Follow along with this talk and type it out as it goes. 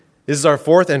This is our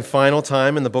fourth and final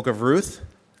time in the book of Ruth,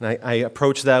 and I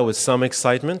approach that with some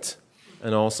excitement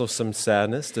and also some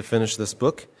sadness to finish this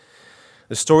book.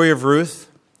 The story of Ruth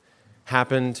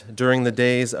happened during the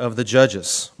days of the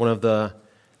Judges, one of the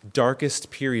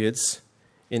darkest periods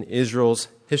in Israel's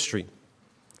history.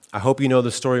 I hope you know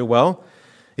the story well.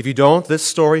 If you don't, this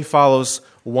story follows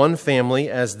one family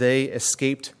as they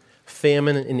escaped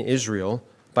famine in Israel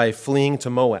by fleeing to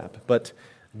Moab. But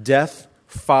death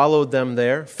followed them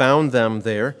there, found them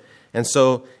there. And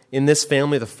so in this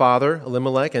family, the father,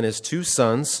 Elimelech, and his two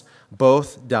sons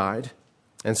both died.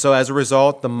 And so as a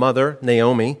result, the mother,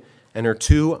 Naomi, and her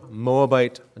two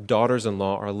Moabite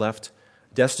daughters-in-law are left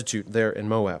destitute there in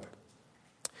Moab.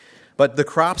 But the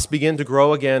crops begin to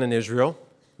grow again in Israel.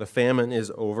 The famine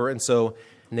is over, and so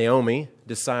Naomi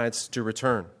decides to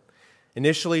return.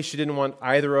 Initially, she didn't want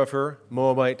either of her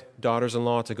Moabite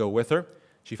daughters-in-law to go with her.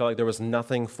 She felt like there was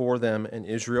nothing for them in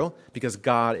Israel because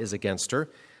God is against her.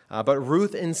 But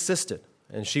Ruth insisted,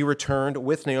 and she returned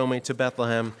with Naomi to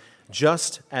Bethlehem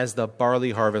just as the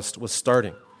barley harvest was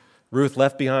starting. Ruth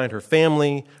left behind her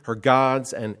family, her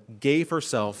gods, and gave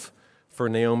herself for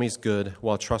Naomi's good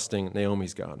while trusting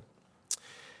Naomi's God.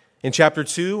 In chapter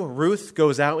 2, Ruth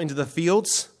goes out into the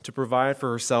fields to provide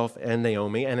for herself and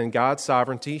Naomi, and in God's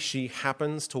sovereignty, she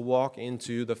happens to walk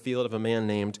into the field of a man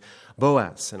named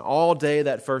Boaz. And all day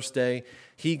that first day,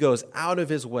 he goes out of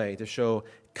his way to show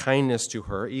kindness to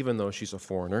her, even though she's a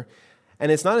foreigner.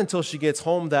 And it's not until she gets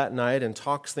home that night and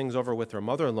talks things over with her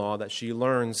mother-in-law that she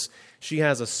learns she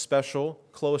has a special,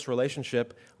 close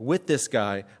relationship with this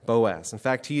guy, Boaz. In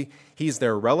fact, he's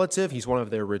their relative. He's one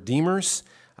of their redeemers.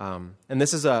 And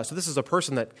this is a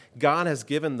person that God has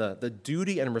given the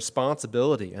duty and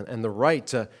responsibility and the right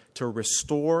to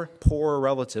restore poorer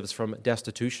relatives from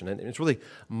destitution. And it's really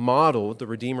modeled, the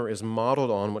Redeemer is modeled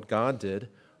on what God did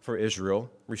for Israel,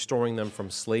 restoring them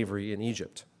from slavery in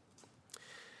Egypt.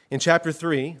 In chapter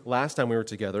 3, last time we were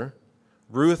together,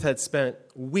 Ruth had spent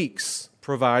weeks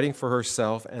providing for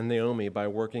herself and Naomi by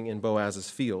working in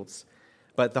Boaz's fields.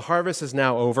 But the harvest is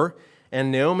now over,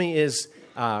 and Naomi is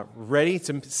ready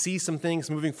to see some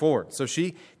things moving forward. So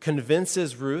she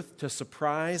convinces Ruth to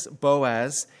surprise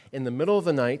Boaz in the middle of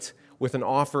the night with an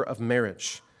offer of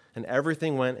marriage. And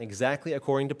everything went exactly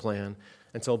according to plan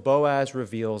until Boaz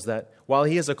reveals that while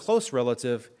he is a close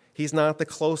relative, he's not the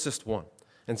closest one.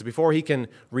 And so before he can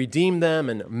redeem them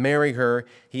and marry her,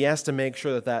 he has to make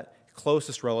sure that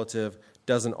closest relative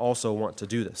doesn't also want to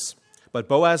do this. But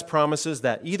Boaz promises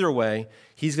that either way,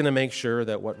 he's going to make sure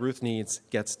that what Ruth needs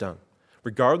gets done.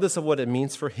 Regardless of what it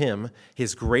means for him,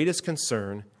 his greatest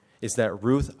concern is that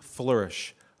Ruth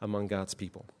flourish among God's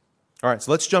people. All right,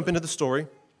 so let's jump into the story,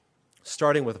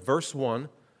 starting with verse 1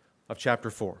 of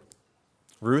chapter 4.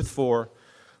 Ruth 4,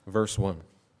 verse 1.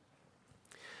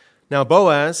 Now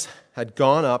Boaz had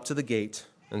gone up to the gate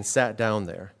and sat down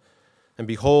there. And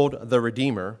behold, the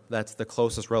Redeemer, that's the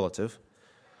closest relative,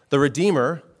 the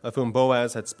Redeemer of whom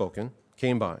Boaz had spoken,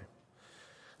 came by.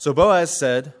 So Boaz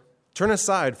said, "Turn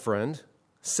aside, friend.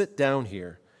 Sit down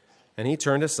here." And he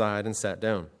turned aside and sat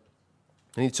down.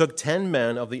 And he took 10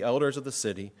 men of the elders of the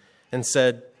city and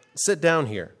said, "Sit down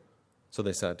here." So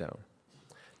they sat down.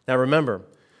 Now remember,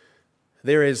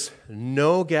 there is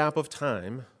no gap of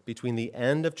time between the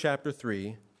end of chapter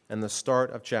 3 and the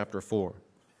start of chapter 4.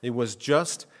 It was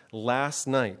just last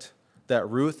night that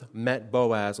Ruth met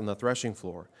Boaz on the threshing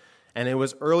floor. And it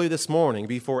was early this morning,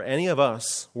 before any of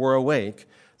us were awake,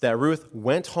 that Ruth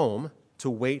went home to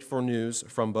wait for news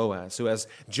from Boaz, who has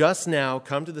just now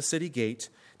come to the city gate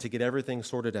to get everything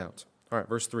sorted out. All right,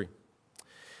 verse 3.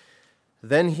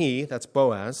 Then he, that's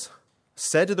Boaz,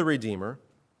 said to the Redeemer,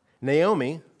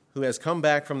 "Naomi, who has come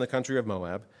back from the country of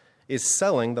Moab, is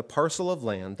selling the parcel of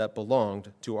land that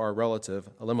belonged to our relative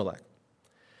Elimelech."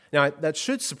 Now, that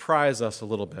should surprise us a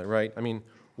little bit, right? I mean,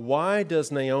 why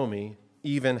does Naomi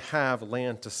even have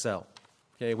land to sell?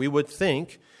 Okay, we would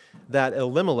think that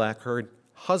Elimelech, her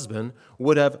husband,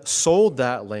 would have sold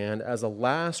that land as a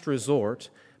last resort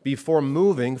before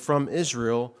moving from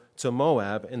Israel to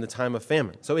Moab in the time of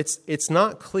famine. So it's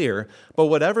not clear, but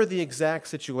whatever the exact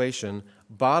situation,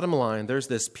 bottom line, there's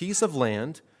this piece of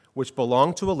land which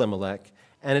belonged to Elimelech,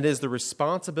 and it is the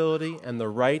responsibility and the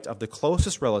right of the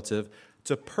closest relative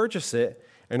to purchase it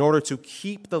in order to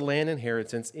keep the land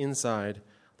inheritance inside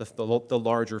the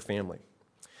larger family.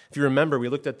 If you remember, we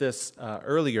looked at this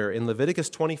earlier in Leviticus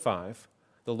 25.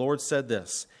 The Lord said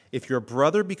this, "If your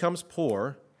brother becomes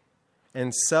poor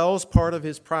and sells part of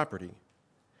his property,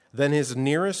 then his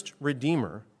nearest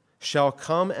redeemer shall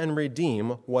come and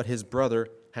redeem what his brother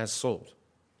has sold."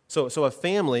 So a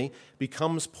family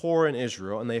becomes poor in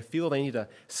Israel, and they feel they need to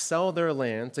sell their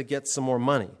land to get some more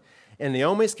money. In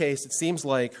Naomi's case, it seems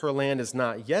like her land is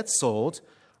not yet sold.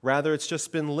 Rather, it's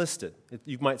just been listed.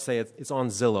 You might say it's on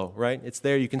Zillow, right? It's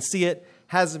there. You can see it.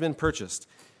 Hasn't been purchased.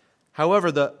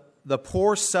 However, the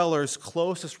poor seller's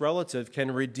closest relative can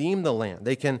redeem the land.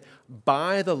 They can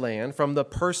buy the land from the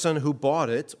person who bought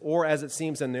it, or as it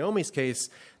seems in Naomi's case,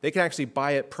 they can actually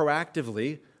buy it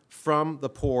proactively from the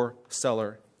poor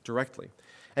seller directly.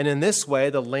 And in this way,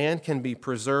 the land can be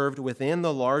preserved within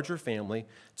the larger family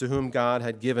to whom God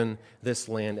had given this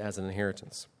land as an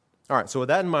inheritance. All right, so with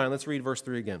that in mind, let's read verse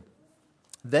 3 again.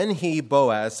 Then he,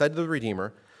 Boaz, said to the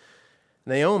Redeemer,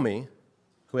 Naomi,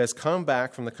 who has come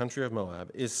back from the country of Moab,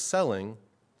 is selling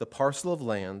the parcel of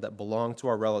land that belonged to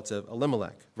our relative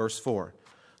Elimelech. Verse 4.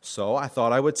 So I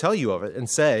thought I would tell you of it and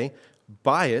say,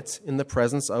 buy it in the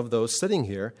presence of those sitting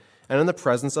here and in the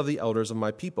presence of the elders of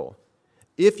my people.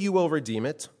 If you will redeem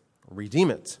it,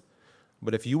 redeem it.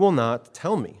 But if you will not,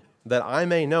 tell me, that I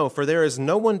may know, for there is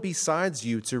no one besides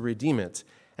you to redeem it,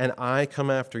 and I come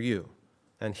after you.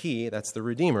 And he, that's the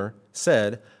Redeemer,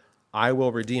 said, I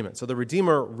will redeem it. So the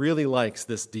Redeemer really likes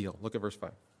this deal. Look at verse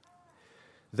 5.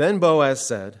 Then Boaz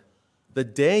said, the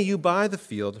day you buy the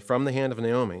field from the hand of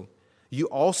Naomi, you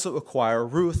also acquire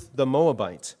Ruth the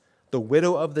Moabite, the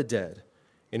widow of the dead,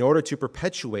 in order to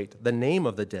perpetuate the name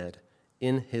of the dead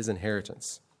in his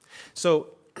inheritance.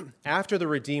 So after the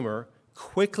Redeemer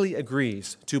quickly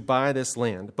agrees to buy this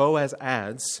land, Boaz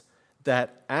adds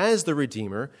that as the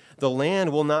Redeemer, the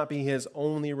land will not be his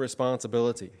only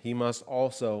responsibility. He must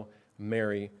also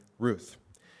marry Ruth.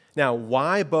 Now,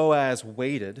 why Boaz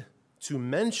waited to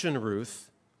mention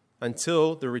Ruth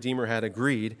until the Redeemer had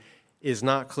agreed is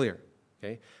not clear.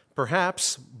 Okay?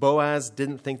 Perhaps Boaz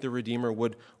didn't think the Redeemer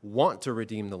would want to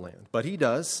redeem the land, but he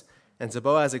does. And so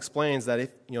Boaz explains that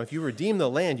if you redeem the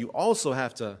land, you also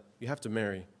have to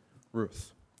marry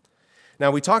Ruth. Now,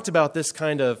 we talked about this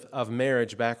kind of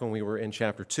marriage back when we were in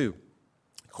chapter 2.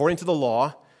 According to the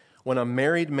law, when a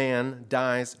married man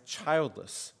dies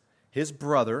childless, his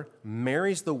brother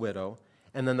marries the widow,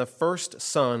 and then the first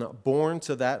son born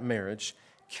to that marriage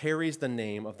carries the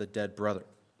name of the dead brother.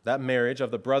 That marriage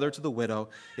of the brother to the widow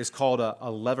is called a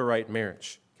Levirate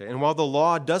marriage. Okay? And while the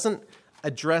law doesn't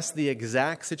address the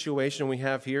exact situation we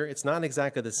have here, it's not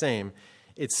exactly the same,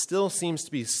 it still seems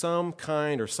to be some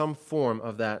kind or some form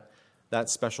of that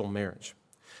special marriage.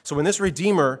 So when this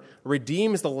Redeemer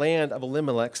redeems the land of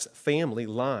Elimelech's family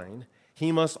line,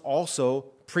 he must also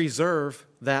preserve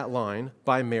that line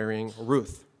by marrying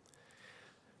Ruth.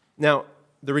 Now,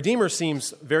 the Redeemer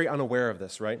seems very unaware of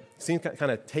this, right? Seems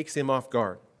kind of takes him off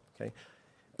guard. Okay?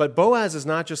 But Boaz is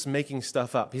not just making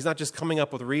stuff up. He's not just coming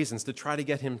up with reasons to try to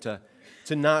get him to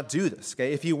not do this.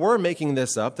 Okay? If he were making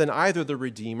this up, then either the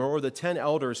Redeemer or the 10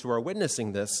 elders who are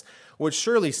witnessing this would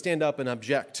surely stand up and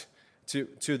object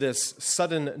to this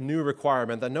sudden new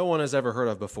requirement that no one has ever heard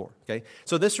of before. Okay?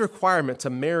 So this requirement to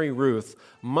marry Ruth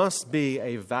must be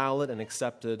a valid and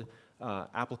accepted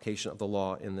application of the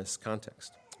law in this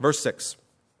context. Verse 6.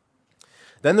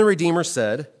 Then the Redeemer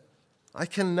said, I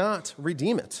cannot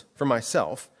redeem it for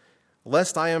myself,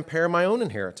 lest I impair my own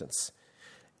inheritance.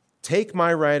 Take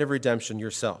my right of redemption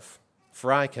yourself,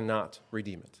 for I cannot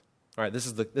redeem it. All right, this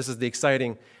is the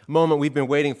exciting moment we've been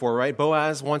waiting for, right?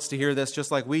 Boaz wants to hear this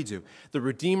just like we do. The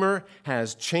Redeemer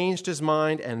has changed his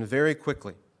mind, and very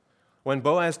quickly. When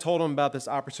Boaz told him about this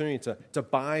opportunity to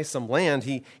buy some land,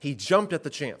 he jumped at the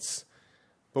chance.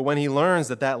 But when he learns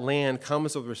that land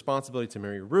comes with the responsibility to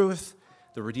marry Ruth,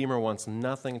 the Redeemer wants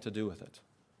nothing to do with it.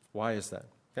 Why is that?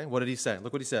 Okay, what did he say?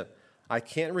 Look what he said. I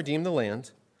can't redeem the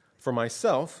land for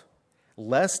myself,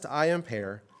 lest I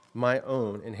impair my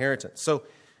own inheritance. So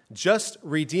just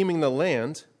redeeming the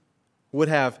land would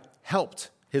have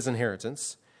helped his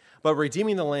inheritance, but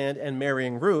redeeming the land and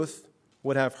marrying Ruth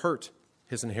would have hurt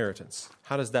his inheritance.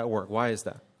 How does that work? Why is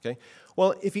that? Okay.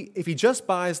 Well, if he just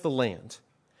buys the land,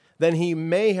 then he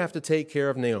may have to take care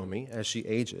of Naomi as she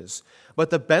ages,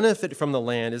 but the benefit from the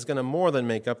land is going to more than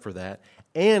make up for that,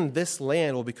 and this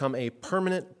land will become a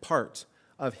permanent part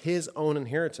of his own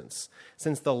inheritance.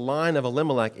 Since the line of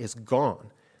Elimelech is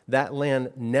gone, that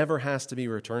land never has to be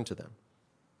returned to them.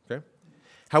 Okay?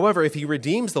 However, if he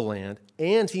redeems the land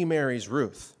and he marries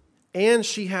Ruth, and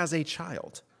she has a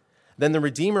child, then the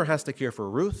Redeemer has to care for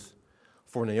Ruth,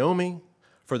 for Naomi,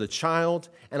 for the child,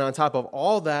 and on top of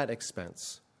all that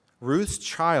expense, Ruth's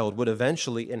child would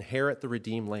eventually inherit the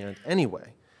redeemed land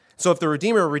anyway. So if the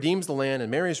Redeemer redeems the land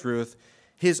and marries Ruth,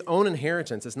 his own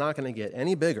inheritance is not going to get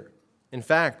any bigger. In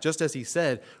fact, just as he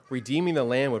said, redeeming the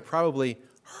land would probably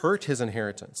hurt his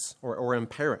inheritance or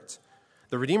impair it.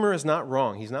 The Redeemer is not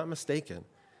wrong. He's not mistaken.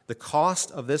 The cost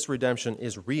of this redemption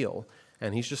is real,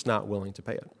 and he's just not willing to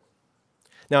pay it.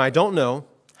 Now, I don't know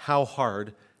how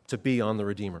hard to be on the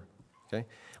Redeemer. Okay?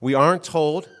 We aren't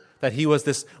told that he was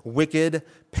this wicked,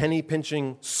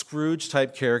 penny-pinching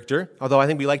Scrooge-type character, although I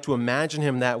think we like to imagine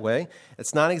him that way.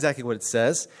 It's not exactly what it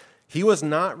says. He was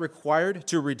not required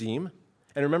to redeem.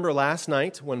 And remember last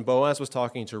night when Boaz was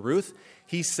talking to Ruth,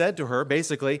 he said to her,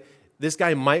 basically, this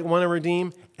guy might want to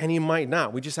redeem and he might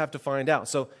not. We just have to find out.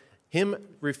 So him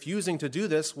refusing to do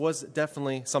this was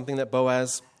definitely something that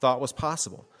Boaz thought was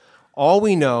possible. All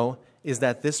we know is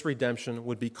that this redemption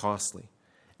would be costly.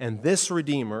 And this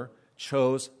Redeemer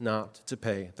chose not to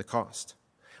pay the cost.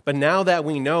 But now that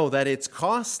we know that it's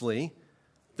costly,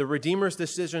 the Redeemer's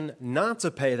decision not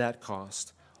to pay that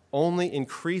cost only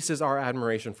increases our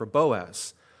admiration for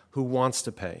Boaz, who wants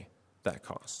to pay that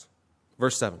cost.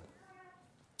 Verse 7.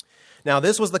 Now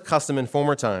this was the custom in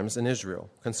former times in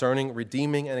Israel concerning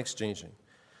redeeming and exchanging.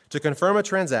 To confirm a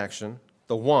transaction,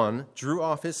 the one drew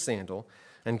off his sandal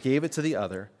and gave it to the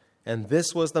other, and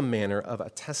this was the manner of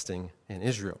attesting in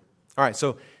Israel. All right,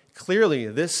 so clearly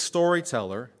this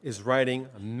storyteller is writing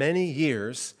many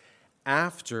years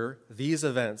after these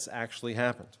events actually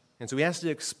happened. And so he has to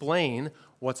explain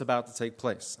what's about to take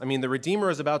place. I mean, the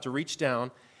Redeemer is about to reach down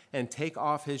and take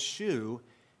off his shoe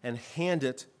and hand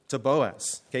it to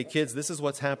Boaz. Okay, kids, this is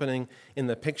what's happening in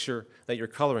the picture that you're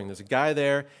coloring. There's a guy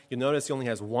there. You'll notice he only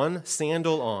has one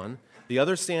sandal on. The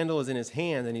other sandal is in his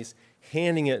hand, and he's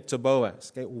handing it to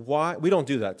Boaz. Okay, why? We don't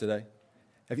do that today.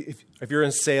 If you're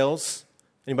in sales,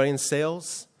 anybody in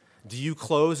sales? Do you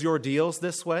close your deals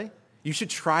this way? You should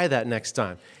try that next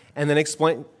time. And then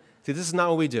explain. See, this is not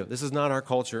what we do. This is not our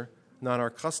culture, not our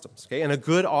customs. Okay? And a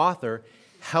good author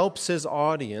helps his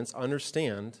audience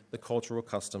understand the cultural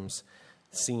customs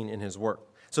seen in his work.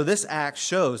 So this act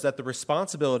shows that the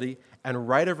responsibility and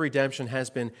right of redemption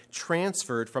has been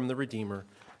transferred from the Redeemer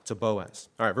to Boaz.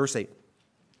 All right, verse 8.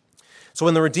 So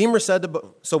when the Redeemer said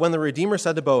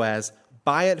to Boaz,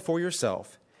 "Buy it for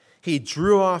yourself," he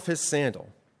drew off his sandal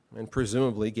and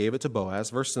presumably gave it to Boaz.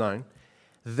 Verse 9.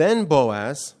 Then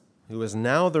Boaz, who is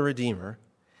now the Redeemer,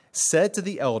 said to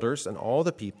the elders and all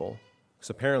the people, because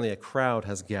apparently a crowd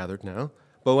has gathered now,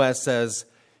 Boaz says,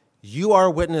 "You are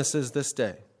witnesses this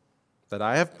day that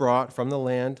I have brought from the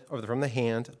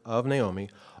hand of Naomi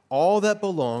all that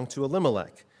belonged to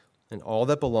Elimelech and all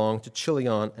that belonged to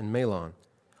Chilion and Mahlon.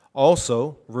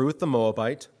 Also Ruth the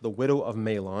Moabite, the widow of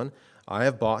Mahlon, I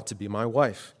have bought to be my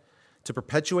wife, to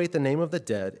perpetuate the name of the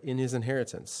dead in his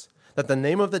inheritance, that the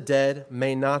name of the dead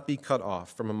may not be cut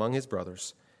off from among his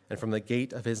brothers and from the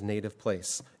gate of his native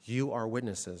place. You are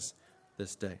witnesses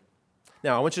this day."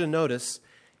 Now, I want you to notice,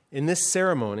 in this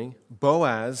ceremony,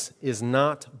 Boaz is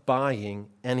not buying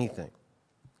anything.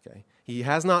 Okay? He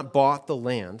has not bought the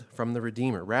land from the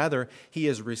Redeemer. Rather, he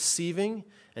is receiving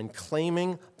and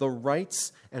claiming the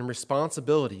rights and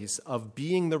responsibilities of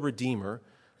being the Redeemer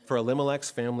for Elimelech's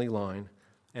family line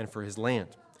and for his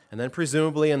land. And then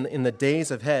presumably in the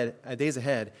days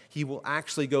ahead, he will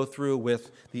actually go through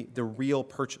with the real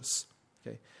purchase.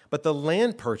 Okay? But the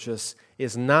land purchase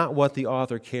is not what the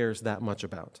author cares that much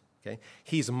about. Okay?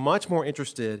 He's much more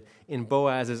interested in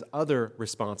Boaz's other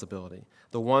responsibility,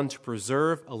 the one to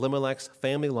preserve Elimelech's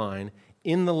family line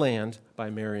in the land by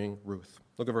marrying Ruth.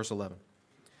 Look at verse 11.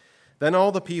 Then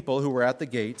all the people who were at the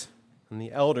gate and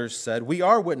the elders said, "We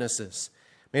are witnesses.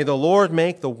 May the Lord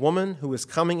make the woman who is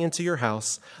coming into your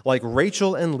house like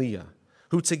Rachel and Leah,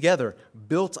 who together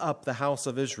built up the house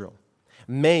of Israel.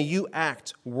 May you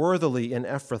act worthily in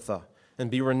Ephrathah and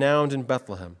be renowned in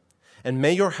Bethlehem. And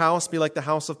may your house be like the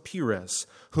house of Perez,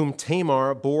 whom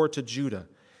Tamar bore to Judah,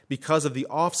 because of the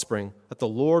offspring that the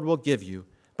Lord will give you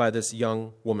by this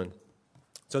young woman."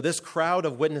 So this crowd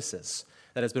of witnesses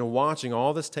that has been watching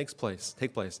all this take place,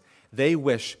 they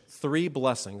wish 3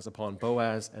 blessings upon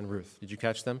Boaz and Ruth. Did you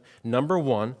catch them? Number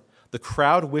 1, the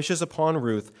crowd wishes upon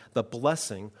Ruth the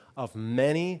blessing of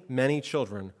many, many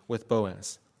children with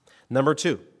Boaz. Number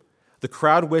 2, the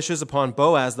crowd wishes upon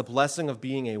Boaz the blessing of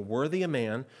being a worthy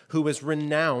man who is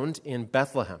renowned in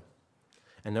Bethlehem.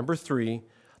 And number 3,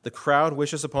 the crowd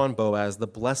wishes upon Boaz the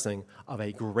blessing of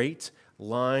a great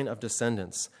line of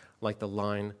descendants like the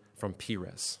line from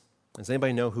Perez. Does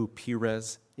anybody know who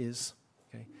Perez is?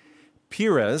 Okay.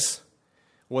 Perez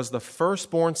was the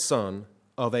firstborn son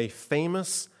of a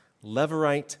famous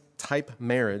Levirate-type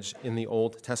marriage in the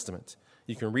Old Testament.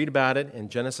 You can read about it in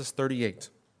Genesis 38.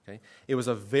 Okay. It was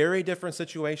a very different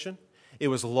situation. It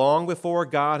was long before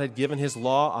God had given his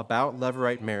law about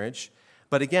Levirate marriage.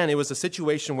 But again, it was a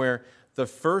situation where the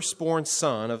firstborn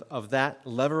son of that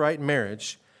Levirate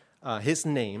marriage, his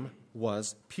name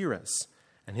was Perez.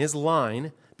 And his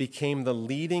line became the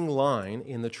leading line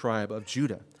in the tribe of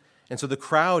Judah. And so the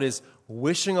crowd is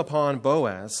wishing upon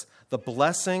Boaz the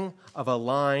blessing of a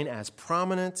line as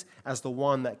prominent as the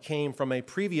one that came from a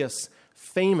previous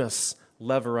famous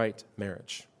Levirate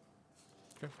marriage.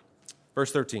 Okay.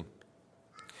 Verse 13.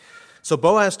 So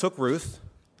Boaz took Ruth,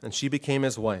 and she became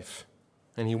his wife.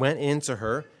 And he went in to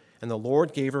her, and the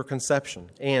Lord gave her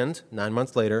conception. And 9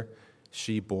 months later,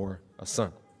 she bore a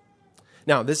son.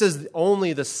 Now, this is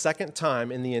only the second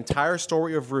time in the entire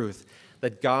story of Ruth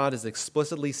that God has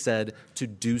explicitly said to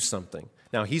do something.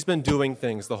 Now, he's been doing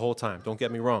things the whole time, don't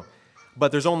get me wrong.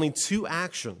 But there's only two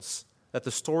actions that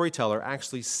the storyteller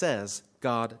actually says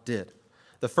God did.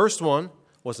 The first one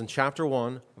was in chapter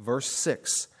 1, verse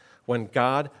 6, when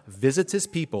God visits his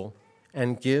people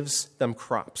and gives them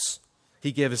crops.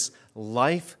 He gives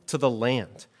life to the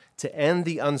land to end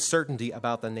the uncertainty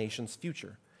about the nation's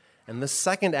future. And the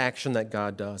second action that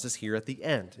God does is here at the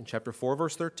end, in chapter 4,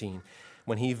 verse 13,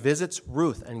 when he visits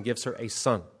Ruth and gives her a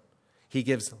son. He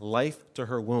gives life to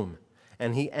her womb,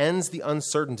 and he ends the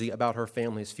uncertainty about her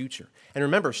family's future. And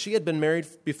remember, she had been married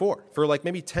before for like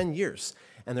maybe 10 years,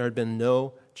 and there had been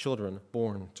no children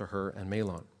born to her and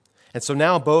Mahlon. And so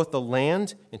now both the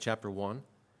land in chapter 1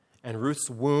 and Ruth's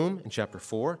womb in chapter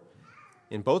 4,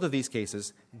 in both of these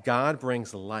cases, God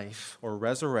brings life or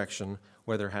resurrection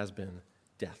where there has been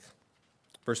death.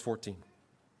 Verse 14.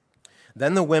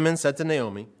 Then the women said to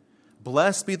Naomi,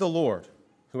 "Blessed be the Lord,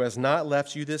 who has not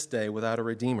left you this day without a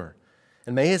redeemer,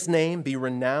 and may his name be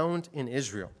renowned in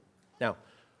Israel." Now,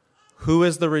 who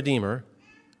is the redeemer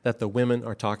that the women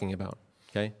are talking about?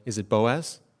 Okay, is it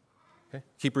Boaz? Okay,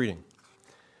 keep reading.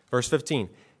 Verse 15.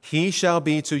 He shall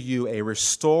be to you a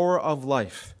restorer of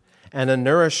life and a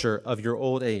nourisher of your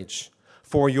old age.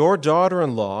 For your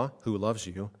daughter-in-law, who loves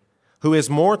you, who is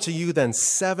more to you than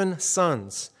 7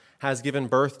 sons, has given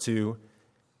birth to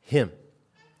him.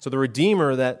 So the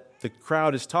Redeemer that the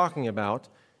crowd is talking about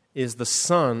is the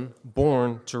son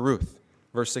born to Ruth.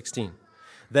 Verse 16.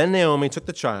 Then Naomi took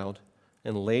the child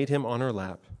and laid him on her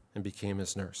lap and became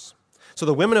his nurse. So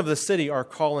the women of the city are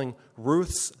calling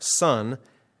Ruth's son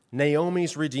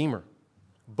Naomi's Redeemer.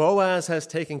 Boaz has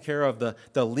taken care of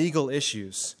the legal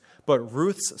issues, but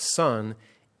Ruth's son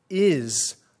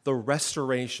is the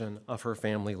restoration of her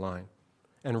family line.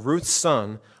 And Ruth's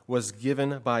son was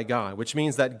given by God, which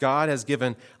means that God has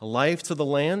given life to the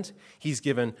land, he's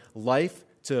given life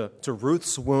to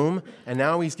Ruth's womb, and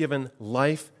now he's given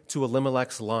life to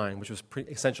Elimelech's line, which was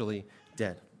essentially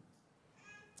dead.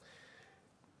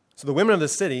 So the women of the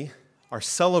city are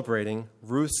celebrating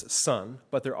Ruth's son,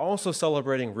 but they're also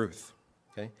celebrating Ruth.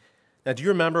 Okay? Now, do you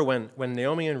remember when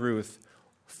Naomi and Ruth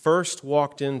first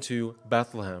walked into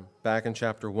Bethlehem back in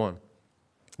chapter 1?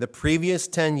 The previous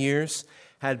 10 years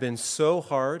had been so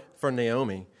hard for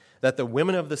Naomi that the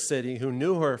women of the city who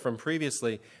knew her from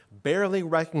previously barely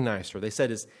recognized her. They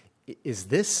said, is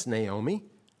this Naomi?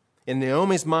 In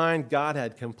Naomi's mind, God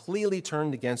had completely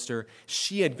turned against her.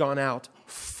 She had gone out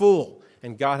full,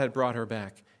 and God had brought her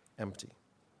back empty.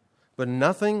 But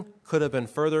nothing could have been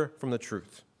further from the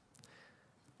truth.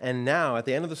 And now, at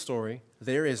the end of the story,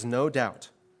 there is no doubt.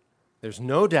 There's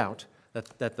no doubt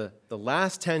that the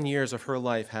last 10 years of her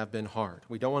life have been hard.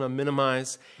 We don't want to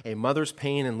minimize a mother's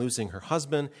pain in losing her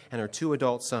husband and her 2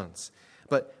 adult sons.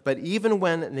 But even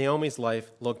when Naomi's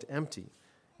life looked empty,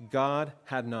 God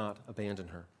had not abandoned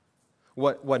her.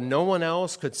 What no one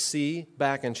else could see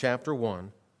back in chapter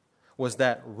 1 was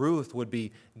that Ruth would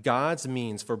be God's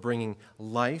means for bringing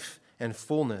life and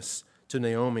fullness to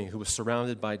Naomi, who was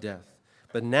surrounded by death.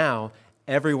 But now,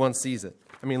 everyone sees it.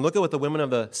 I mean, look at what the women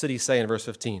of the city say in verse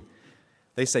 15.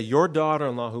 They say, your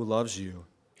daughter-in-law who loves you,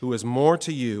 who is more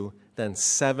to you than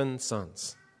 7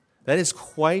 sons. That is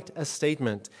quite a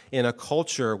statement in a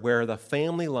culture where the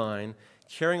family line,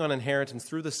 carrying on inheritance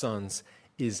through the sons,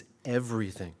 is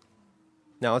everything.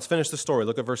 Now, let's finish the story.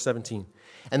 Look at verse 17.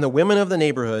 And the women of the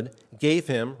neighborhood gave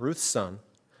him, Ruth's son,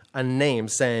 a name,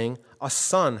 saying, a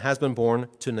son has been born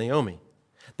to Naomi.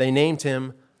 They named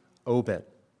him Obed.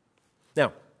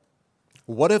 Now,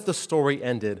 what if the story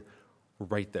ended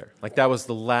right there? Like that was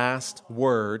the last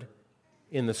word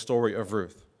in the story of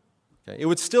Ruth. Okay? It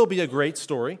would still be a great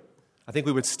story. I think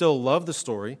we would still love the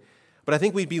story, but I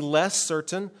think we'd be less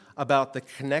certain about the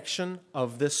connection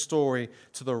of this story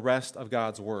to the rest of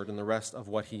God's word and the rest of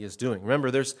what he is doing. Remember,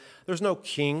 there's no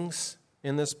kings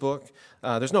in this book.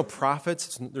 There's no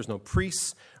prophets. There's no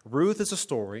priests. Ruth is a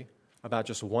story about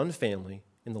just one family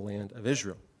in the land of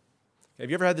Israel. Have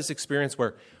you ever had this experience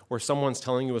where someone's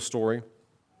telling you a story,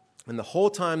 and the whole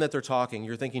time that they're talking,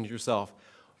 you're thinking to yourself,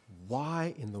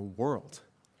 why in the world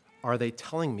are they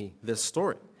telling me this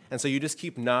story? And so you just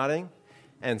keep nodding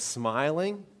and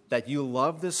smiling that you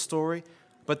love this story,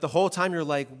 But the whole time you're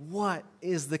like, what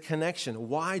is the connection?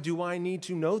 Why do I need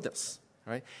to know this?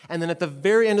 Right? And then at the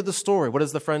very end of the story, what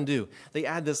does the friend do? They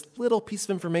add this little piece of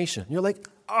information. You're like,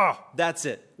 oh, that's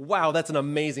it. Wow, that's an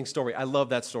amazing story. I love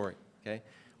that story. Okay?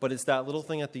 But it's that little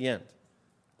thing at the end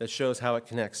that shows how it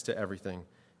connects to everything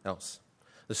else.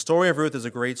 The story of Ruth is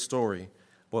a great story,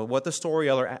 but what the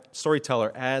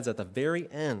storyteller adds at the very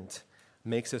end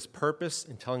makes his purpose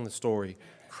in telling the story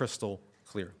crystal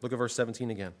clear. Look at verse 17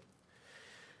 again.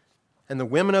 And the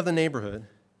women of the neighborhood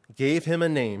gave him a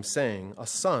name, saying, a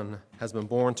son has been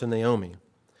born to Naomi.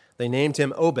 They named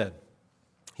him Obed.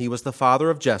 He was the father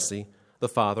of Jesse, the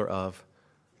father of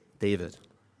David.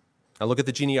 Now look at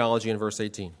the genealogy in verse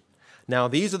 18. Now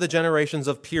these are the generations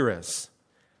of Perez.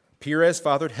 Perez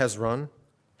fathered Hezron.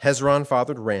 Hezron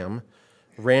fathered Ram.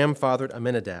 Ram fathered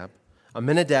Amminadab.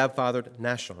 Amminadab fathered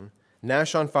Nahshon.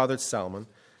 Nahshon fathered Salmon.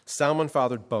 Salmon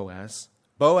fathered Boaz.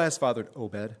 Boaz fathered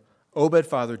Obed. Obed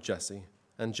fathered Jesse.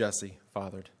 And Jesse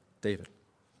fathered David.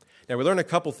 Now we learn a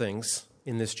couple things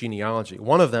in this genealogy.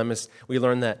 One of them is we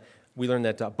learn that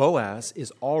Boaz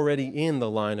is already in the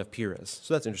line of Perez.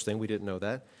 So that's interesting. We didn't know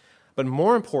that. But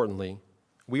more importantly,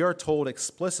 we are told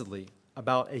explicitly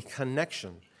about a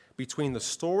connection between the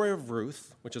story of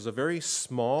Ruth, which is a very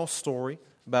small story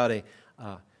about an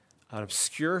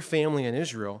obscure family in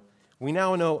Israel. We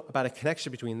now know about a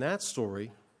connection between that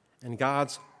story and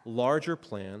God's larger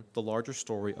plan, the larger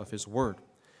story of his word.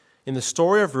 In the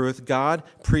story of Ruth, God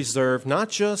preserved not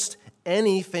just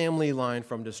any family line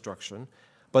from destruction,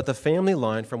 but the family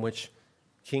line from which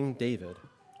King David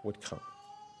would come.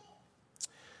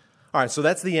 All right, so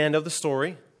that's the end of the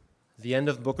story, the end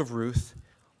of the book of Ruth.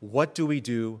 What do we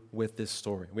do with this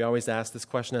story? We always ask this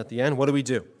question at the end, what do we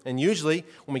do? And usually,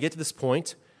 when we get to this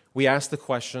point, we ask the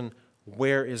question,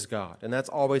 where is God? And that's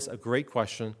always a great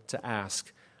question to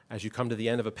ask as you come to the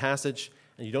end of a passage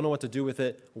and you don't know what to do with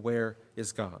it. Where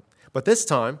is God? But this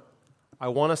time, I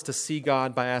want us to see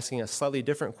God by asking a slightly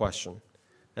different question,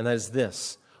 and that is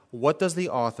this. What does the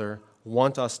author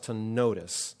want us to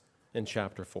notice in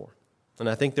chapter 4? And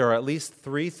I think there are at least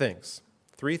three things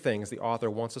the author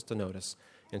wants us to notice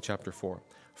in chapter 4.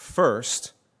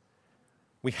 First,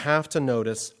 we have to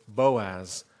notice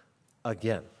Boaz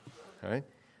again. All right?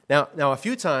 Now, a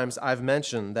few times I've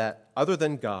mentioned that other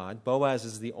than God, Boaz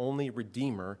is the only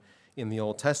redeemer in the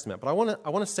Old Testament. But I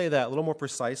want to say that a little more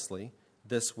precisely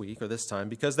this week or this time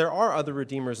because there are other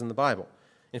redeemers in the Bible.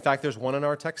 In fact, there's one in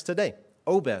our text today.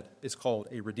 Obed is called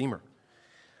a redeemer.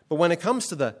 But when it comes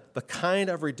to the kind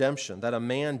of redemption that a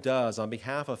man does on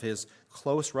behalf of his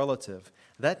close relative,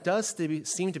 that does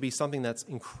seem to be something that's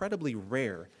incredibly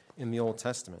rare in the Old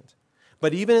Testament.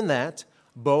 But even in that,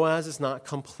 Boaz is not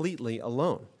completely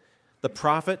alone. The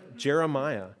prophet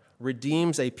Jeremiah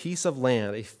redeems a piece of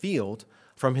land, a field,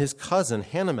 from his cousin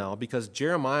Hanamel because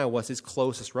Jeremiah was his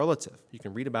closest relative. You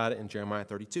can read about it in Jeremiah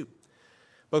 32.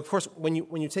 But of course, when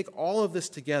you take all of this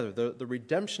together, the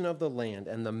redemption of the land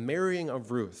and the marrying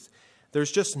of Ruth,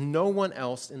 there's just no one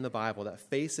else in the Bible that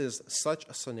faces such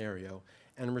a scenario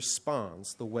and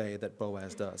responds the way that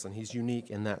Boaz does. And he's unique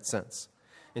in that sense.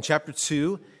 In chapter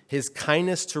 2, his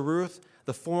kindness to Ruth,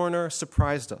 the foreigner,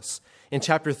 surprised us. In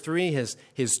chapter 3,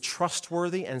 his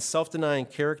trustworthy and self-denying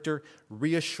character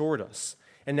reassured us.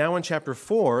 And now in chapter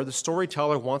 4, the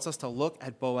storyteller wants us to look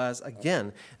at Boaz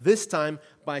again, this time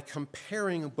by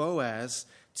comparing Boaz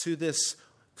to this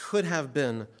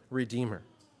could-have-been redeemer,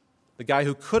 the guy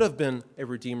who could have been a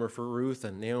redeemer for Ruth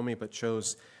and Naomi but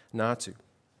chose not to.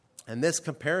 And this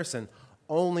comparison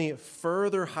only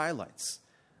further highlights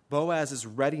Boaz's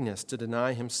readiness to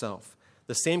deny himself,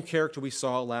 the same character we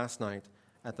saw last night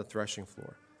at the threshing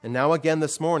floor. And now again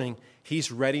this morning,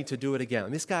 he's ready to do it again.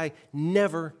 And this guy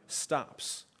never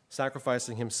stops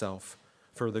sacrificing himself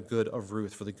for the good of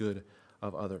Ruth, for the good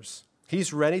of others.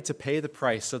 He's ready to pay the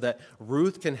price so that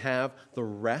Ruth can have the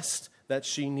rest that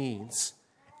she needs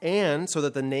and so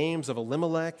that the names of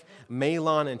Elimelech,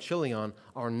 Mahlon, and Chilion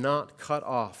are not cut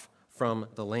off from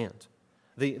the land.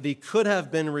 The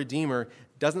could-have-been redeemer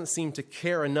doesn't seem to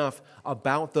care enough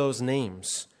about those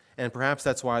names, and perhaps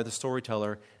that's why the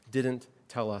storyteller didn't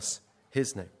tell us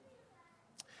his name.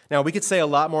 Now, we could say a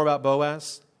lot more about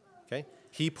Boaz. Okay?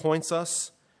 He points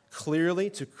us clearly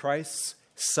to Christ's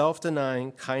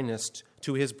self-denying kindness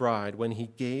to his bride when he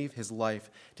gave his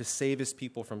life to save his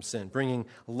people from sin, bringing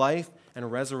life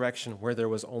and resurrection where there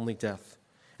was only death.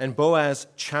 And Boaz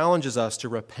challenges us to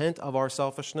repent of our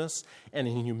selfishness and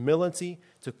in humility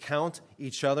to count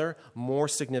each other more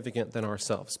significant than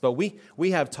ourselves. But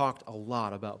we have talked a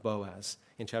lot about Boaz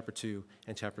in chapter 2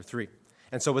 and chapter 3.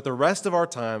 And so with the rest of our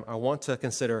time, I want to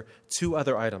consider two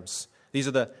other items. These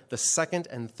are the second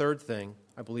and third thing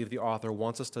I believe the author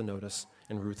wants us to notice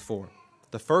in Ruth 4.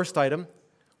 The first item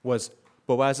was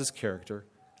Boaz's character,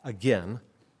 again,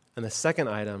 and the second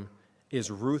item is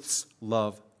Ruth's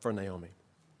love for Naomi.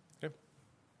 Okay?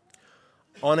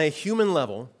 On a human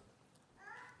level,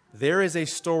 there is a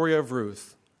story of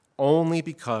Ruth only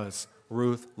because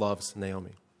Ruth loves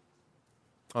Naomi.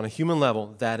 On a human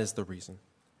level, that is the reason.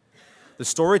 The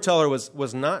storyteller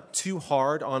was not too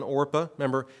hard on Orpah.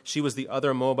 Remember, she was the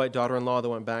other Moabite daughter-in-law that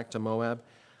went back to Moab.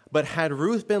 But had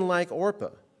Ruth been like Orpah,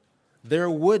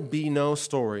 there would be no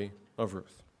story of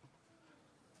Ruth.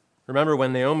 Remember,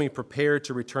 when Naomi prepared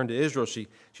to return to Israel, she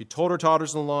told her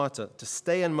daughters-in-law to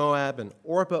stay in Moab, and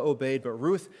Orpah obeyed, but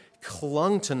Ruth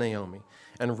clung to Naomi.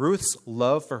 And Ruth's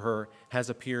love for her has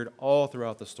appeared all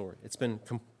throughout the story. It's been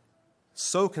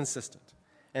so consistent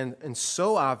and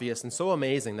so obvious and so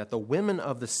amazing that the women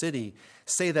of the city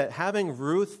say that having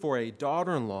Ruth for a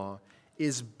daughter-in-law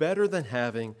is better than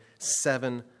having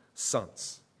 7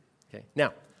 sons. Okay.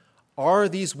 Now, are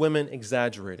these women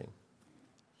exaggerating?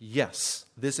 Yes,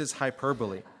 this is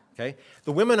hyperbole. Okay?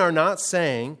 The women are not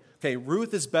saying, okay,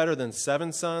 Ruth is better than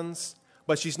 7 sons,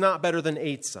 but she's not better than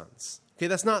 8 sons. Okay,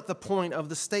 that's not the point of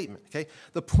the statement. Okay?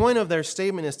 The point of their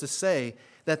statement is to say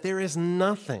that there is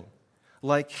nothing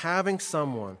like having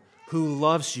someone who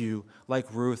loves you like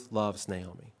Ruth loves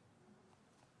Naomi.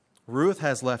 Ruth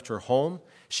has left her home.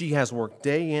 She has worked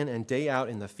day in and day out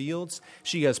in the fields.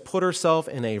 She has put herself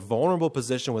in a vulnerable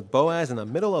position with Boaz in the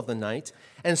middle of the night.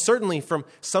 And certainly from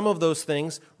some of those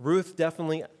things, Ruth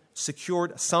definitely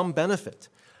secured some benefit.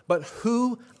 But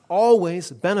who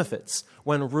always benefits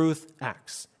when Ruth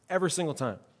acts? Every single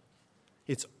time.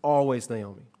 It's always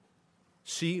Naomi.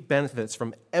 She benefits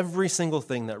from every single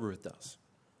thing that Ruth does.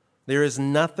 There is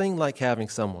nothing like having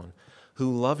someone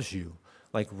who loves you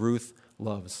like Ruth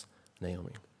loves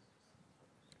Naomi.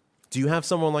 Do you have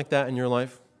someone like that in your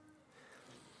life?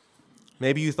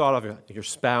 Maybe you thought of your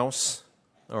spouse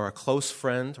or a close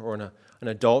friend or an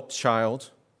adult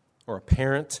child or a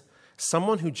parent,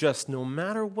 someone who just, no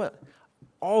matter what,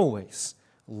 always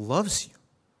loves you.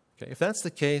 Okay, if that's the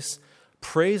case,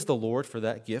 praise the Lord for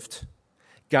that gift.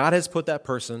 God has put that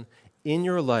person in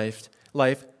your life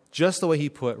just the way he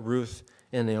put Ruth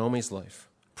in Naomi's life.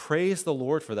 Praise the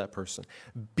Lord for that person.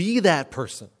 Be that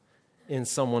person in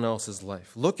someone else's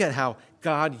life. Look at how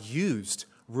God used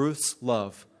Ruth's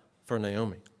love for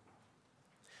Naomi.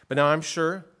 But now I'm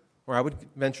sure, or I would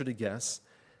venture to guess,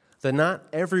 that not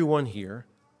everyone here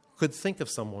could think of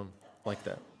someone like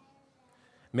that.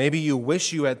 Maybe you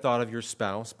wish you had thought of your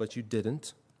spouse, but you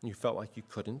didn't. You felt like you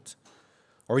couldn't.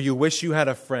 Or you wish you had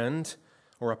a friend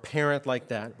or a parent like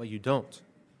that, but you don't.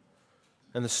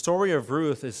 And the story of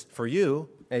Ruth is, for you,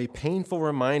 a painful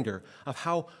reminder of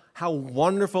how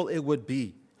wonderful it would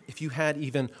be if you had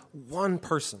even one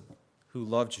person who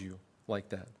loved you like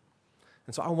that.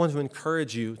 And so I want to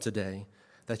encourage you today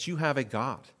that you have a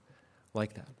God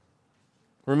like that.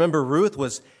 Remember, Ruth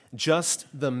was just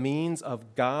the means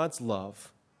of God's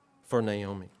love for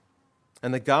Naomi.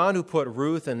 And the God who put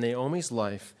Ruth in Naomi's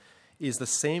life is the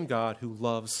same God who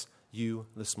loves you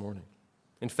this morning.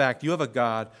 In fact, you have a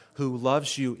God who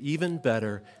loves you even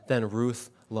better than Ruth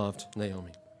loved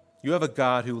Naomi. You have a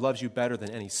God who loves you better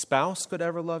than any spouse could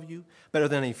ever love you, better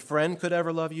than any friend could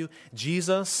ever love you.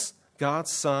 Jesus,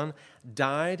 God's Son,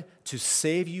 died to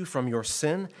save you from your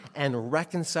sin and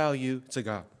reconcile you to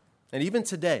God. And even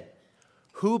today,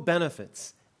 who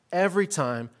benefits every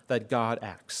time that God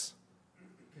acts?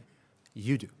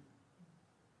 You do.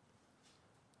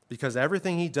 Because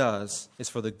everything he does is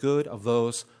for the good of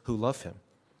those who love him.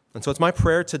 And so it's my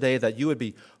prayer today that you would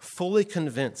be fully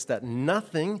convinced that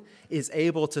nothing is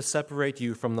able to separate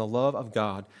you from the love of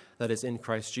God that is in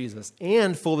Christ Jesus,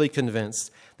 and fully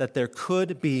convinced that there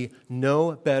could be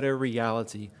no better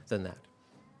reality than that.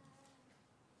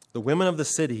 The women of the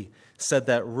city said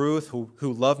that Ruth,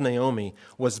 who loved Naomi,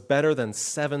 was better than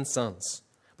 7 sons.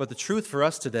 But the truth for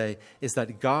us today is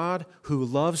that God, who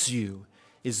loves you,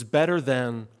 is better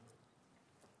than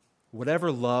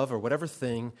whatever love or whatever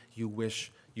thing you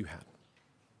wish you had.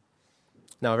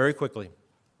 Now, very quickly,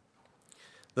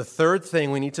 the third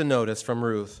thing we need to notice from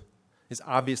Ruth is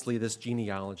obviously this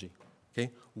genealogy.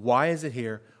 Okay? Why is it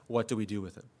here? What do we do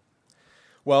with it?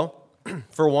 Well,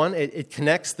 for one, it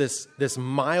connects this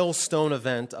milestone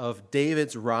event of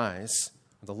David's rise,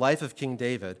 the life of King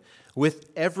David, with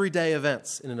everyday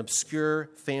events in an obscure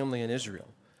family in Israel.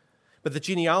 But the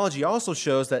genealogy also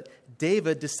shows that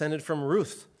David descended from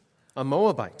Ruth, a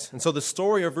Moabite. And so the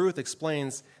story of Ruth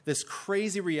explains this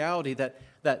crazy reality that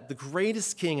the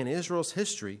greatest king in Israel's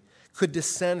history could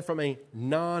descend from a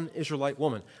non-Israelite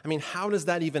woman. I mean, how does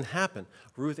that even happen?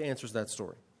 Ruth answers that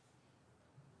story.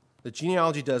 The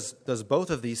genealogy does both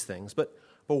of these things, but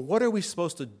what are we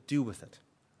supposed to do with it?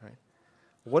 Right?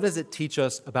 What does it teach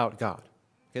us about God?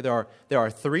 Okay, there are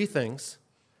three things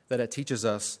that it teaches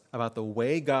us about the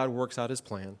way God works out his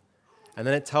plan, and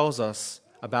then it tells us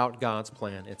about God's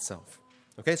plan itself.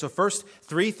 Okay, so first,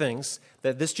 three things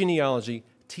that this genealogy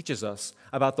teaches us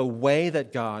about the way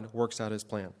that God works out his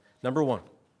plan. Number one,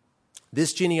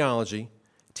 this genealogy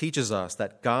teaches us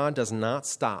that God does not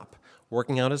stop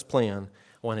working out his plan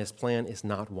when his plan is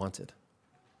not wanted.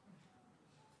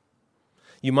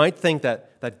 You might think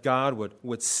that God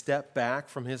would step back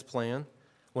from his plan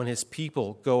when his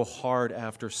people go hard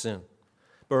after sin.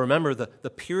 But remember, the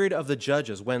period of the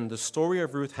Judges, when the story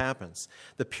of Ruth happens,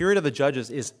 the period of the Judges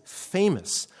is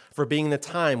famous for being the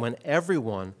time when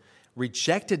everyone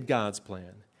rejected God's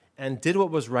plan and did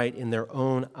what was right in their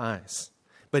own eyes.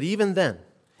 But even then,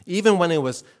 even when it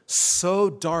was so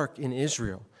dark in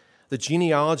Israel, the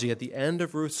genealogy at the end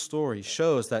of Ruth's story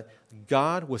shows that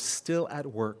God was still at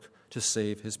work to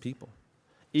save his people.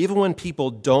 Even when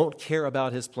people don't care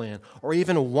about his plan or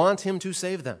even want him to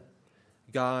save them,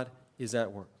 God is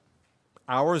at work.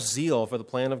 Our zeal for the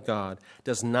plan of God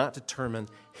does not determine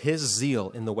his zeal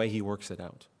in the way he works it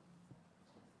out.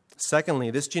 Secondly,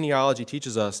 this genealogy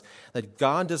teaches us that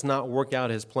God does not work out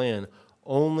his plan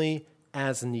only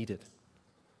as needed.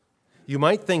 You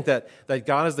might think that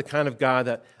God is the kind of God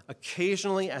that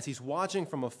occasionally, as he's watching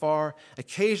from afar,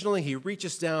 occasionally he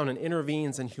reaches down and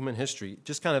intervenes in human history,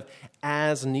 just kind of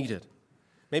as needed.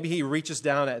 Maybe he reaches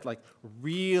down at like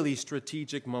really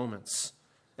strategic moments,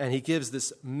 and he gives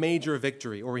this major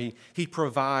victory, or he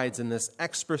provides in this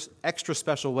extra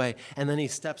special way, and then he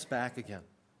steps back again.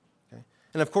 Okay?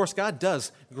 And of course, God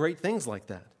does great things like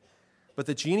that. But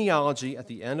the genealogy at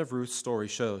the end of Ruth's story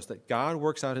shows that God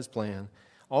works out his plan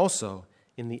also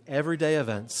in the everyday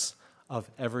events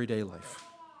of everyday life,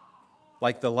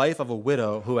 like the life of a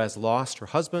widow who has lost her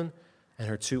husband and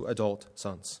her 2 adult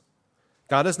sons.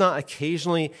 God does not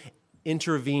occasionally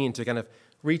intervene to kind of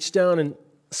reach down and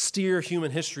steer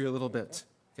human history a little bit.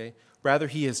 Okay? Rather,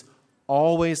 he is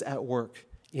always at work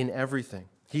in everything.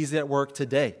 He's at work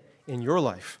today in your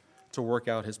life to work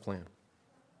out his plan.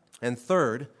 And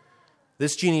third,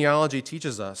 this genealogy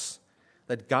teaches us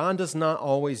that God does not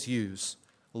always use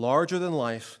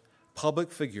larger-than-life public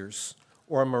figures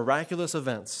or miraculous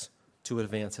events to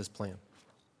advance his plan.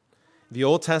 The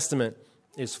Old Testament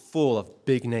is full of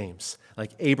big names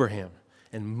like Abraham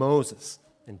and Moses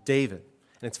and David.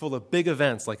 And it's full of big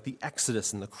events like the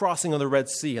Exodus and the crossing of the Red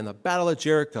Sea and the Battle of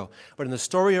Jericho. But in the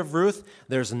story of Ruth,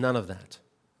 there's none of that.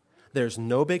 There's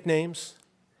no big names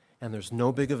and there's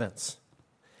no big events.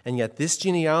 And yet this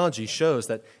genealogy shows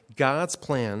that God's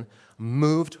plan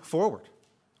moved forward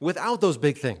without those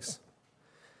big things.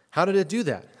 How did it do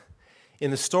that? In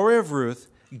the story of Ruth,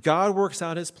 God works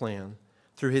out his plan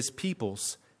through his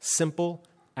people's simple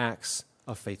acts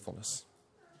of faithfulness.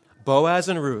 Boaz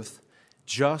and Ruth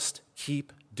just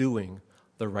keep doing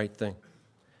the right thing,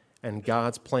 and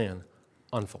God's plan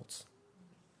unfolds.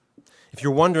 If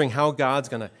you're wondering how God's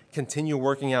going to continue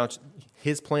working out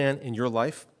his plan in your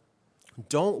life,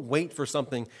 don't wait for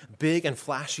something big and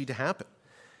flashy to happen.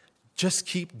 Just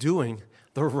keep doing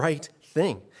the right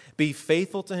thing. Be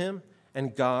faithful to him,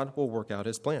 and God will work out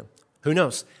his plan. Who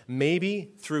knows?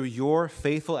 Maybe through your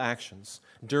faithful actions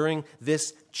during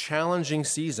this challenging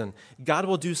season, God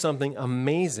will do something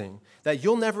amazing that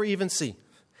you'll never even see.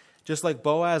 Just like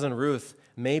Boaz and Ruth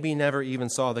maybe never even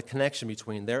saw the connection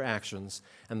between their actions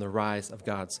and the rise of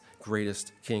God's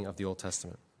greatest king of the Old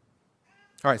Testament.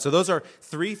 All right, so those are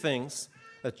three things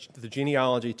that the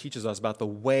genealogy teaches us about the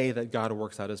way that God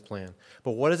works out his plan.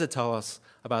 But what does it tell us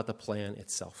about the plan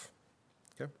itself?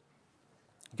 Okay?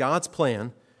 God's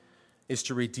plan is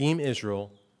to redeem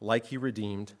Israel like he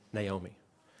redeemed Naomi.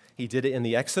 He did it in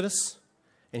the Exodus,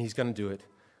 and he's going to do it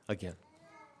again.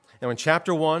 Now in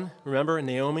chapter 1, remember,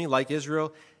 Naomi, like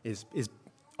Israel, is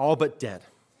all but dead.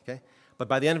 Okay? But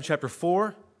by the end of chapter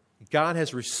 4, God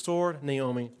has restored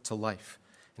Naomi to life.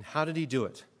 And how did he do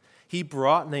it? He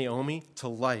brought Naomi to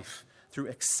life through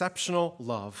exceptional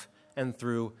love and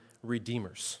through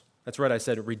redeemers. That's right, I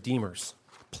said redeemers,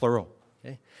 plural.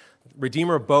 Okay?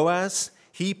 Redeemer Boaz,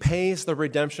 he pays the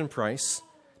redemption price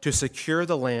to secure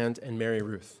the land and marry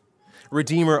Ruth.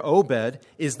 Redeemer Obed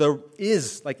is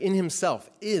in himself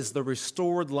the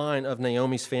restored line of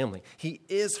Naomi's family. He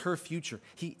is her future.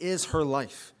 He is her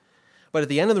life. But at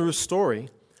the end of the Ruth story,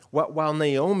 while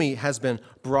Naomi has been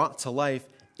brought to life,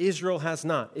 Israel has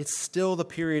not. It's still the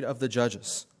period of the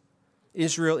Judges.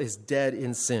 Israel is dead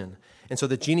in sin. And so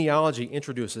the genealogy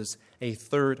introduces a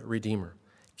third redeemer,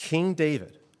 King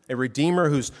David, a redeemer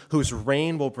whose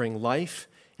reign will bring life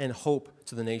and hope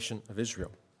to the nation of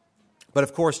Israel. But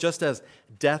of course, just as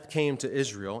death came to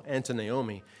Israel and to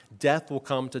Naomi, death will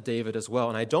come to David as well.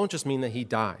 And I don't just mean that he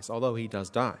dies, although he does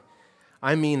die.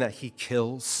 I mean that he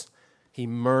kills, he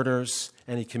murders,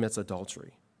 and he commits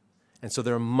adultery. And so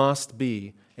there must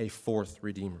be a fourth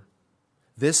Redeemer.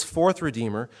 This fourth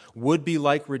Redeemer would be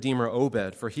like Redeemer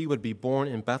Obed, for he would be born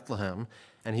in Bethlehem,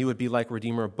 and he would be like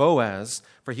Redeemer Boaz,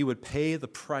 for he would pay the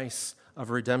price of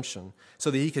redemption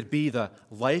so that he could be the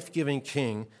life-giving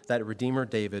king that Redeemer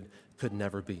David could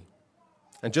never be.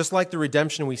 And just like the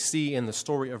redemption we see in the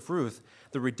story of Ruth,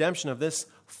 the redemption of this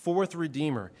fourth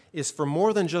Redeemer is for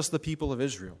more than just the people of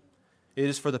Israel. It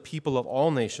is for the people of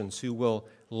all nations who will,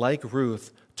 like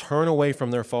Ruth, turn away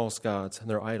from their false gods and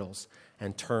their idols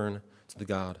and turn to the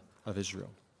God of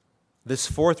Israel. This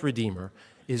fourth Redeemer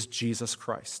is Jesus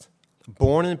Christ,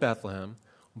 born in Bethlehem,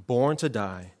 born to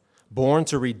die, born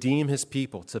to redeem his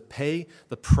people, to pay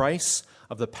the price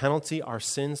of the penalty our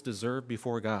sins deserve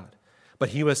before God. But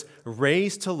he was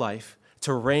raised to life,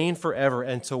 to reign forever,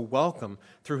 and to welcome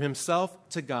through himself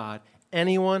to God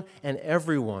anyone and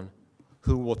everyone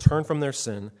who will turn from their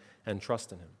sin and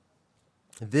trust in him.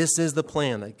 This is the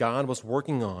plan that God was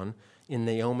working on in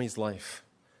Naomi's life.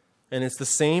 And it's the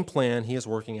same plan he is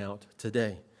working out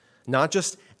today. Not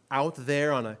just out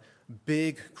there on a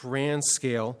big, grand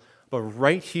scale, but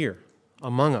right here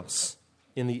among us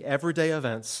in the everyday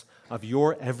events of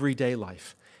your everyday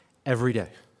life, every day.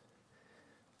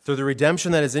 Through the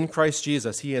redemption that is in Christ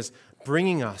Jesus, he is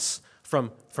bringing us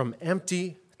from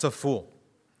empty to full.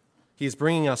 He is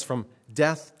bringing us from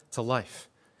death to life.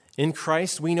 In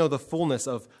Christ, we know the fullness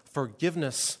of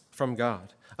forgiveness from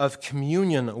God, of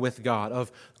communion with God,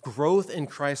 of growth in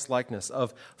Christ's likeness,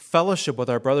 of fellowship with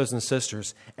our brothers and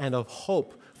sisters, and of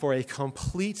hope for a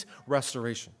complete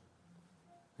restoration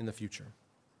in the future.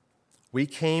 We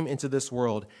came into this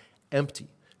world empty,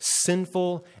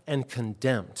 sinful, and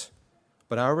condemned.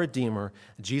 But our Redeemer,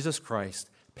 Jesus Christ,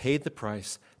 paid the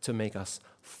price to make us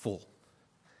full.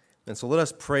 And so let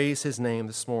us praise his name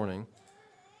this morning.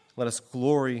 Let us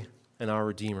glory in our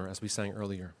Redeemer, as we sang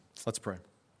earlier. Let's pray.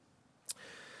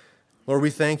 Lord, we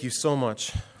thank you so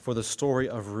much for the story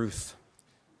of Ruth.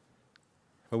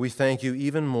 But we thank you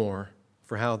even more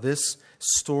for how this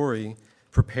story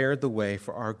prepared the way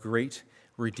for our great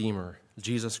Redeemer,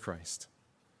 Jesus Christ.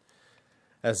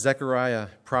 As Zechariah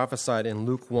prophesied in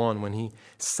Luke 1 when he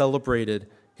celebrated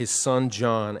his son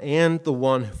John and the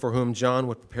one for whom John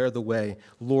would prepare the way,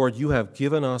 Lord, you have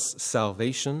given us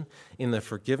salvation in the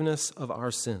forgiveness of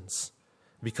our sins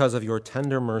because of your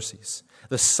tender mercies.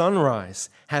 The sunrise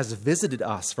has visited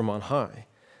us from on high.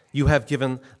 You have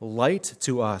given light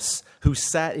to us who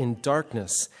sat in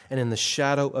darkness and in the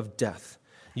shadow of death.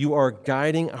 You are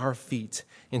guiding our feet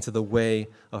into the way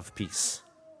of peace,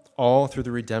 all through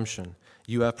the redemption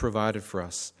you have provided for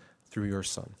us through your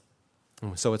Son.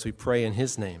 And so as we pray in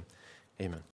his name, amen.